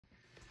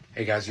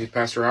Hey guys, Youth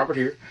Pastor Robert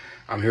here.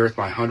 I'm here with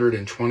my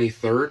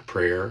 123rd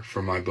prayer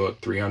from my book,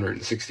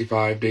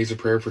 365 Days of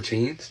Prayer for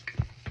Teens.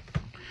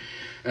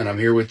 And I'm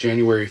here with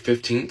January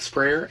 15th's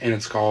prayer, and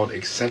it's called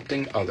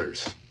Accepting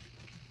Others.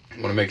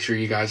 I want to make sure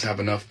you guys have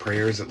enough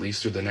prayers at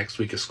least through the next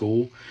week of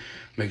school.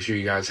 Make sure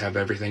you guys have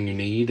everything you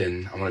need,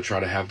 and I'm going to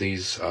try to have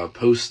these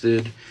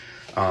posted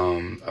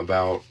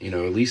about,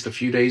 at least a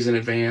few days in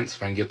advance.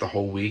 If I can get the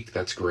whole week,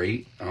 that's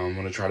great. I'm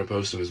going to try to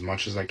post them as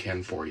much as I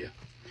can for you.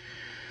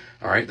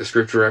 All right, the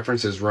scripture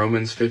reference is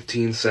Romans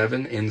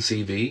 15:7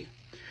 NCV.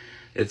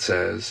 It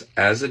says,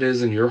 "As it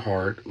is in your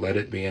heart, let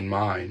it be in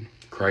mine.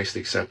 Christ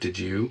accepted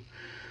you,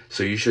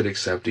 so you should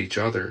accept each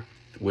other,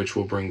 which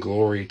will bring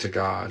glory to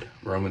God."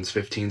 Romans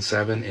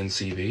 15:7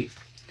 NCV.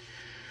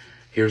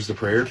 Here's the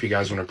prayer if you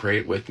guys want to pray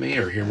it with me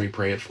or hear me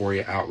pray it for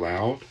you out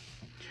loud.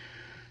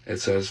 It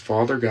says,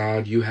 "Father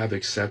God, you have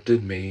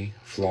accepted me,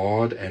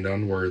 flawed and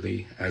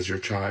unworthy, as your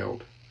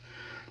child.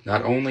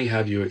 Not only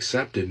have you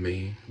accepted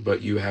me,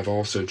 but you have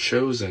also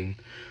chosen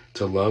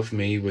to love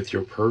me with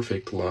your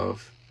perfect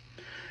love.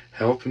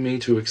 Help me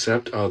to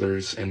accept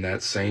others in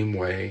that same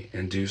way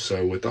and do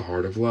so with the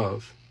heart of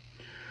love.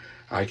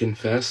 I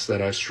confess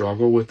that I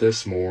struggle with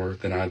this more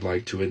than I'd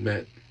like to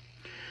admit.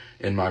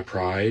 In my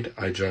pride,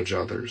 I judge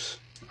others.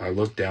 I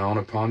look down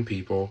upon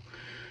people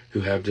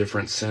who have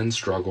different sin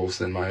struggles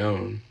than my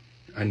own.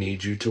 I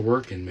need you to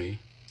work in me.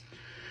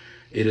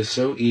 It is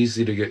so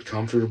easy to get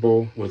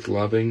comfortable with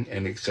loving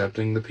and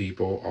accepting the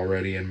people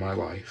already in my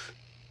life.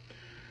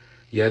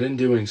 Yet in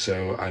doing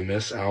so, I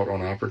miss out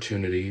on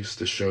opportunities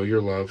to show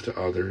your love to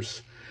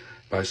others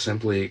by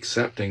simply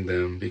accepting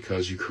them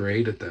because you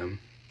created them.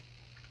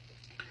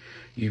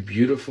 You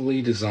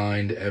beautifully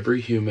designed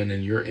every human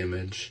in your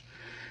image,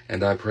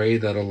 and I pray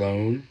that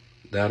alone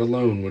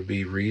would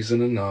be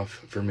reason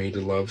enough for me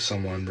to love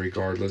someone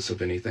regardless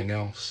of anything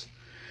else.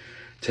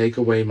 Take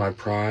away my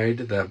pride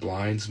that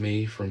blinds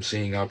me from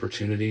seeing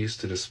opportunities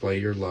to display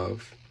your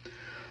love.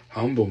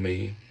 Humble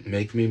me,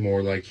 make me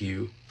more like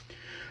you."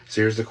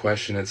 So here's the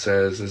question. It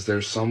says, is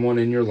there someone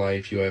in your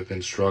life you have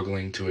been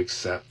struggling to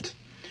accept?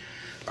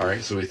 All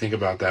right, so we think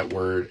about that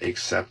word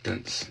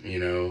acceptance.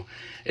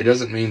 It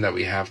doesn't mean that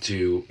we have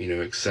to,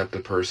 accept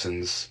the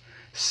person's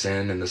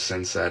sin in the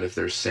sense that if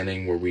they're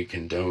sinning where we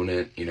condone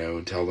it,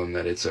 tell them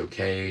that it's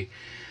okay,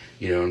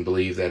 and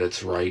believe that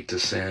it's right to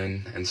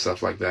sin and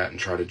stuff like that and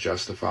try to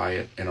justify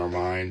it in our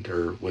mind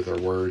or with our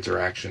words or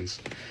actions.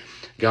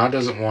 God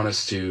doesn't want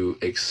us to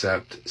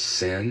accept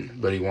sin,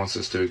 but he wants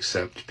us to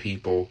accept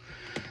people.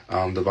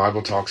 The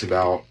Bible talks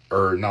about,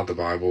 or not the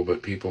Bible,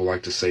 but people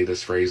like to say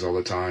this phrase all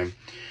the time,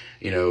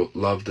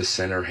 love the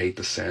sinner, hate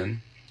the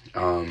sin.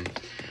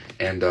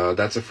 And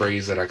that's a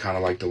phrase that I kind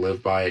of like to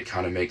live by. It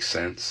kind of makes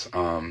sense.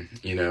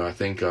 I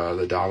think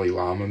the Dalai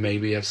Lama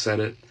maybe have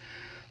said it.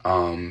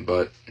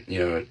 But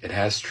it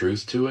has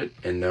truth to it,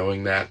 and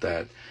knowing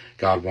that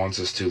God wants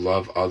us to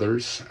love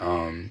others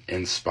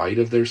in spite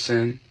of their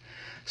sin.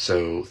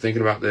 So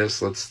thinking about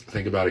this, let's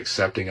think about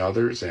accepting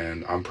others,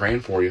 and I'm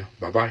praying for you.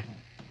 Bye-bye.